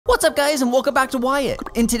What's up guys and welcome back to Wyatt.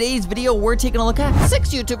 In today's video we're taking a look at 6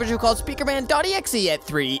 YouTubers who called SPEAKERMAN.EXE at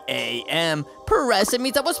 3 a.m. Preston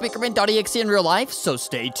meets up with SPEAKERMAN.EXE in real life, so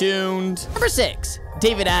stay tuned. Number 6.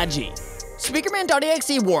 David Agee.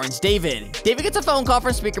 SPEAKERMAN.EXE warns David. David gets a phone call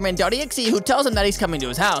from SPEAKERMAN.EXE who tells him that he's coming to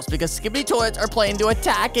his house because Skibbity toilets are planning to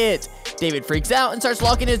attack it. David freaks out and starts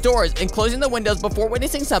locking his doors and closing the windows before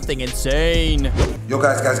witnessing something insane. Yo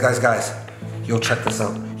guys. Yo, check this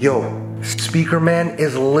out. Yo, SPEAKERMAN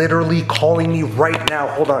is literally calling me right now.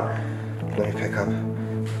 Hold on. Let me pick up.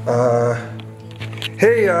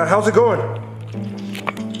 Hey, how's it going?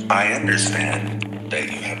 I understand that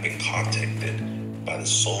you have been contacted by the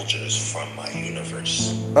soldiers from my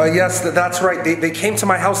universe. Yes, that's right. They came to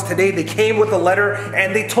my house today. They came with a letter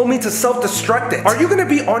and they told me to self-destruct it. Are you gonna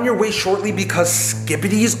be on your way shortly because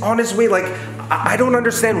Skibbity's on his way? Like, I don't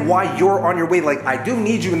understand why you're on your way. Like, I do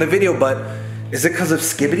need you in the video, but is it because of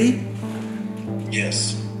Skibbity?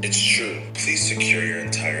 Yes, it's true. Please secure your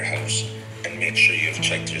entire house and make sure you've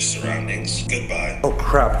checked your surroundings. Goodbye. Oh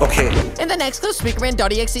crap, okay. In the next clip,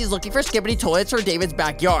 SPEAKERMAN.EXE is looking for Skibbity toilets for David's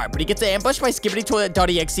backyard, but he gets ambushed by Skibbity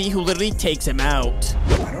Toilet.exe who literally takes him out.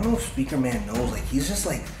 I don't know if SPEAKERMAN knows, like he's just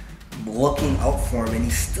like looking out for him and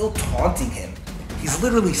he's still taunting him. He's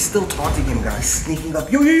literally still taunting him, guys. Sneaking up.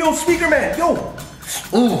 Yo, SPEAKERMAN, yo!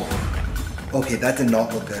 Ooh. Okay, that did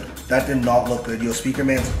not look good. That did not look good. Yo,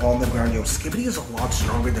 SPEAKERMAN's on the ground. Yo, Skibbity is a lot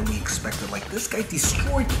stronger than we expected. Like, this guy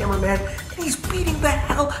destroyed Cameraman, and he's beating the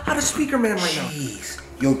hell out of SPEAKERMAN right now. Jeez.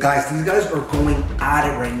 Yo, guys, these guys are going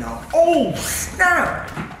at it right now. Oh,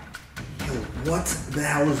 snap! Yo, what the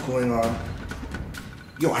hell is going on?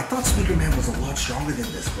 Yo, I thought SPEAKERMAN was a lot stronger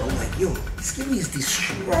than this, bro. Like, yo, Skibbity is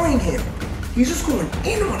destroying him. He's just going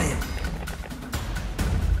in on him.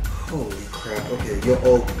 Holy crap. Okay, yo,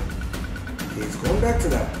 okay, he's going back to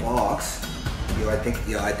that box. Yo, I think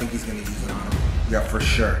he's gonna use it on him. Yeah, for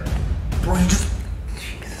sure. Bro, he just...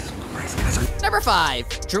 Jesus Christ, guys. Number 5.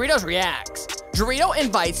 Doritos reacts. Dorito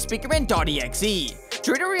invites SPEAKERMAN.EXE.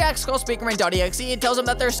 Dorito reacts calls SPEAKERMAN.EXE and tells him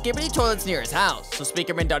that there's Skibbity toilets near his house, so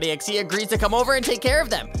SPEAKERMAN.EXE agrees to come over and take care of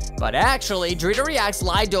them. But actually, Dorito reacts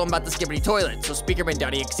lied to him about the Skibbity toilet, so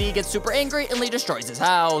SPEAKERMAN.EXE gets super angry and destroys his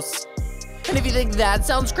house. And if you think that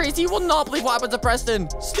sounds crazy, you will not believe what happens to Preston.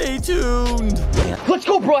 Stay tuned. Let's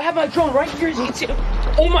go, bro. I have my drone right here.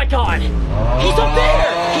 Oh my god. He's up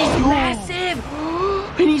there. He's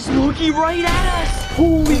massive. And he's looking right at us.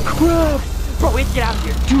 Holy crap. Bro, we have to get out of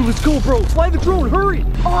here. Dude, let's go, bro. Fly the drone. Hurry.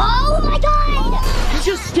 Oh my god. He's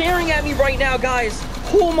just staring at me right now, guys.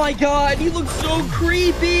 Oh my god. He looks so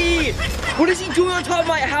creepy. What is he doing on top of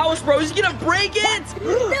my house, bro? Is he gonna break it?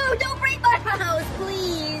 No, don't break my house,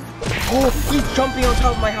 please. Oh, he's jumping on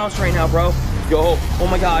top of my house right now, bro. Yo, oh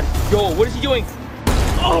my god. Yo, what is he doing?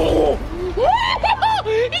 Oh!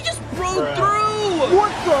 He just broke through!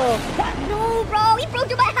 What the? No, bro, he broke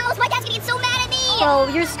through my house. My dad's gonna get so mad at me.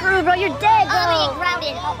 Oh, you're screwed, bro. You're dead, bro. I'm getting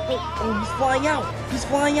grounded. Oh, wait. Oh, he's flying out. He's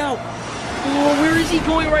flying out. Oh, where is he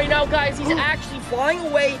going right now, guys? He's actually flying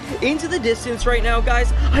away into the distance right now,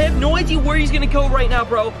 guys. I have no idea where he's gonna go right now,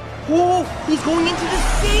 bro. Oh, he's going into the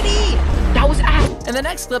city. That was In the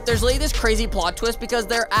next clip, there's this crazy plot twist because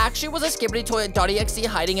there actually was a Skibbity Toilet.exe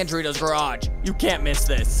hiding in Dorito's garage. You can't miss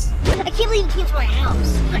this. I can't believe he came to my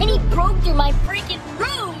house. And he broke through my freaking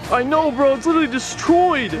room. I know, bro. It's literally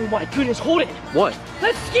destroyed. Oh my goodness, hold it. What?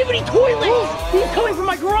 That's Skibbity toilet. He's coming from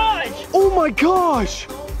my garage. Oh my gosh.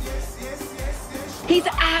 He's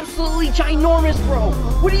absolutely ginormous, bro.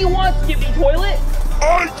 What do you want, Skibbity toilet?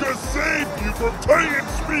 I just saved you from Titan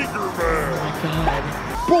SPEAKERMAN. Oh my god.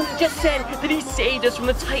 Bro, he just said that he saved us from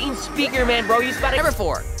the Titan SPEAKERMAN, bro. He's about to... Number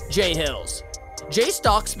 4. Jay Hills. Jay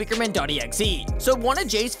stalks SPEAKERMAN.EXE. So one of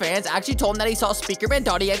Jay's fans actually told him that he saw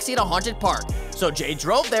SPEAKERMAN.EXE at a haunted park. So Jay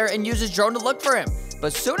drove there and used his drone to look for him.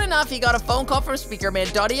 But soon enough, he got a phone call from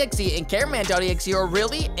SPEAKERMAN.EXE and Cameraman.EXE were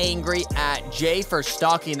really angry at Jay for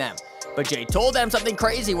stalking them. But Jay told them something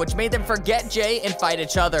crazy, which made them forget Jay and fight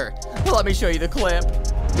each other. Well, let me show you the clip.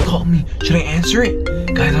 Call me. Should I answer it?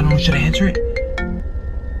 Guys, I don't know. Should I answer it?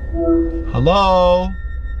 Hello?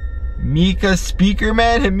 Mika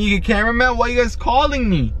SPEAKERMAN and Mika Cameraman? Why are you guys calling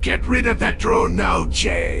me? Get rid of that drone now,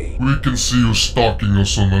 Jay. We can see you stalking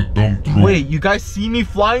us on that dumb drone. Wait, you guys see me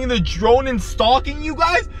flying the drone and stalking you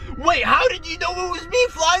guys? Wait, how did you know it was me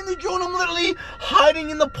flying the drone? I'm literally hiding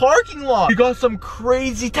in the parking lot. You got some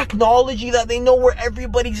crazy technology that they know where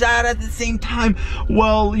everybody's at the same time.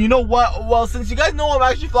 Well, you know what? Well, since you guys know I'm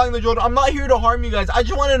actually flying the drone, I'm not here to harm you guys. I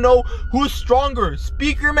just want to know who's stronger.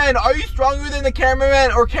 SPEAKERMAN, are you stronger than the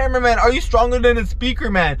cameraman? Or Cameraman, are you stronger than the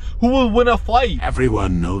SPEAKERMAN? Who will win a fight?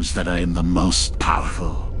 Everyone knows that I am the most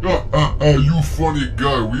powerful. You funny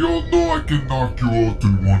guy. We all know I can knock you out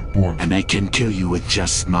in one punch. And I can kill you with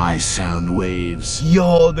just my sound waves.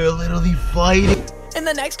 Yo, they're literally fighting. In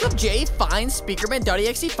the next clip, Jay finds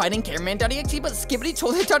SPEAKERMAN.EXE fighting Cameraman.EXE, but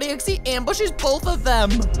SkibbityToilet.EXE ambushes both of them.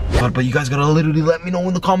 But you guys gotta literally let me know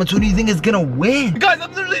in the comments who do you think is gonna win? Guys,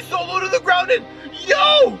 I'm literally so low to the ground and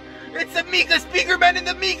yo! It's the Mika Speakerman and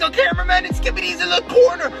the Mika Cameraman and Skibbity's in the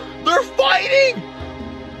corner. They're fighting!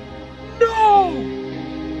 No!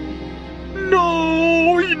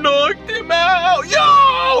 No! He knocked him out!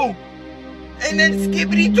 Yo! And then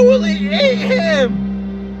Skibbity Toilet ate him!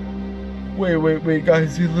 Wait,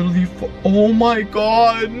 guys, he literally oh my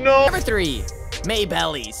god, no! Number 3, May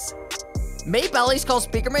Bellies. May Bellies calls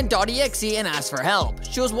SPEAKERMAN.EXE and asks for help.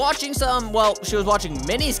 She was watching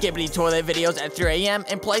many Skibbity Toilet videos at 3 a.m.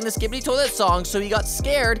 and playing the Skibbity Toilet song, so he got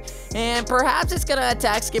scared, and perhaps it's gonna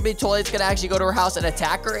attack Skibbity Toilet. It's gonna actually go to her house and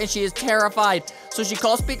attack her, and she is terrified. So she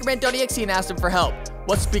calls SPEAKERMAN.EXE and asks him for help.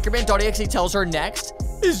 What SPEAKERMAN.EXE tells her next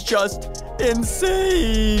is just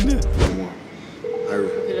insane.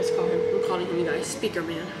 Okay, let's call him. I'm calling him, you guys.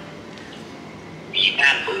 SPEAKERMAN.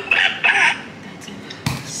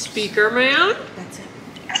 SPEAKERMAN? That's it.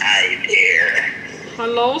 Hi there.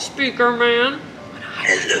 Hello, SPEAKERMAN.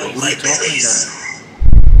 Hello, my bellies.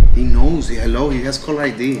 He knows. Hello, he has caller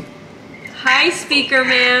ID. Hi,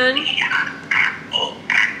 SPEAKERMAN.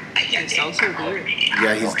 He sounds so weird.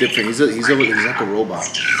 Yeah, he's different. He's like a robot.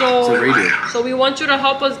 So, it's a radio. So we want you to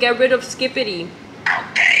help us get rid of Skibbity.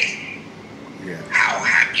 Okay. Yeah. How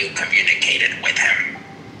have you communicated with him?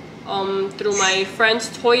 Through my friend's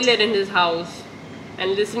toilet in his house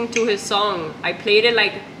and listening to his song. I played it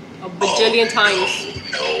like a bajillion times.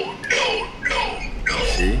 No.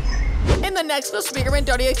 See? In the next clip,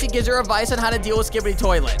 SPEAKERMAN.EXE gives her advice on how to deal with Skibbity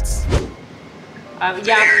Toilets.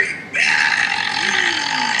 Very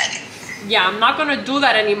bad. Yeah, I'm not gonna do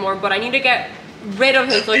that anymore, but I need to get rid of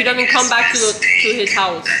him so he doesn't come back to his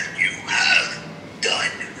house. That you have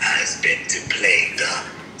done has been to play the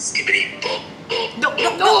Skibbity book. No,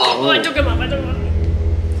 I took him up.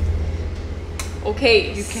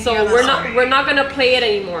 Okay, so we're not gonna play it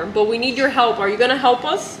anymore, but we need your help. Are you gonna help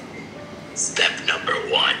us? Step number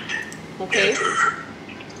 1. Okay. Never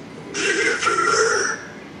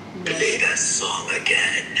play that song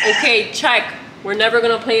again. Okay, check. We're never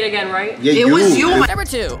gonna play it again, right? Yeah, it was you. Number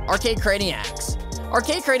 2, Arcade Craniacs.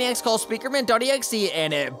 Arcade Craniacs calls SPEAKERMAN.EXE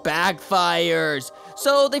and it backfires.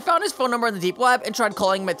 So they found his phone number on the deep web and tried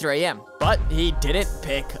calling him at 3 a.m. But he didn't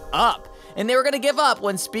pick up. And they were gonna give up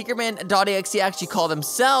when SPEAKERMAN.EXE actually called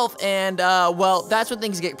himself, and well, that's when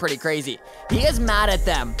things get pretty crazy. He is mad at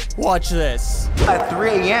them. Watch this. At 3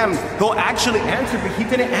 a.m., he'll actually answer, but he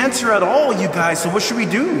didn't answer at all, you guys, so what should we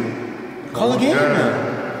do? Call again.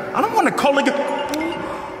 I don't want to call again.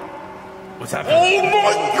 What's happening? Oh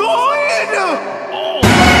my god! Oh.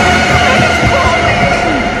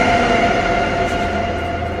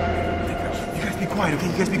 You guys be quiet, okay?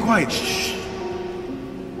 You guys be quiet. Shh.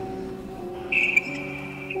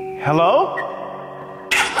 Hello?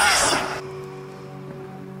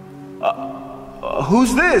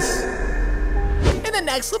 Who's this? In the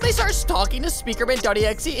next clip, they start talking to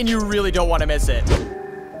SPEAKERMAN.EXE, and you really don't want to miss it.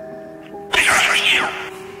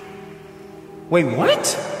 Wait, what?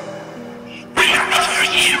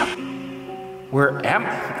 Where am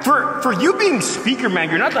I? For you being SPEAKERMAN,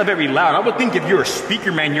 you're not that very loud. I would think if you're a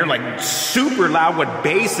SPEAKERMAN, you're like super loud with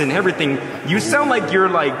bass and everything. You sound like you're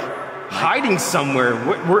like hiding somewhere.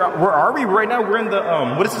 Where are we right now? We're in the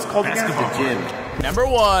what is this called? Basketball gym. Number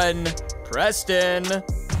 1, Preston.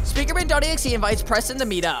 SPEAKERMAN.EXE invites Preston to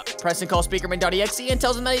meet up. Preston calls SPEAKERMAN.EXE and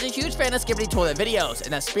tells him that he's a huge fan of Skibbity Toilet videos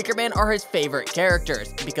and that SPEAKERMAN are his favorite characters.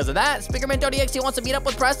 And because of that, SPEAKERMAN.EXE wants to meet up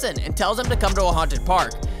with Preston and tells him to come to a haunted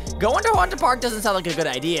park. Going to a haunted park doesn't sound like a good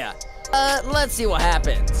idea. Let's see what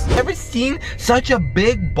happens. Ever seen such a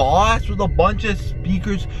big boss with a bunch of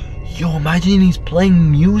speakers? Yo, imagine he's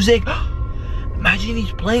playing music. Imagine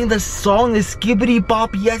he's playing the song, the Skibbity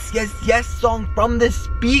Bop Yes Yes Yes song from the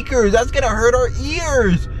speakers. That's gonna hurt our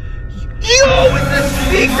ears. Yo, it's the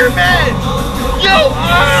SPEAKERMAN! Yo,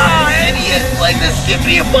 and he is playing the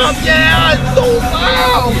Skibbity Bop, yeah, it's so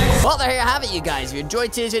loud! Well, there you have it, you guys. If you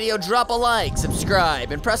enjoyed today's video, drop a like,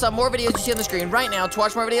 subscribe, and press on more videos you see on the screen right now to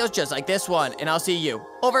watch more videos just like this one. And I'll see you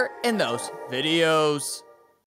over in those videos.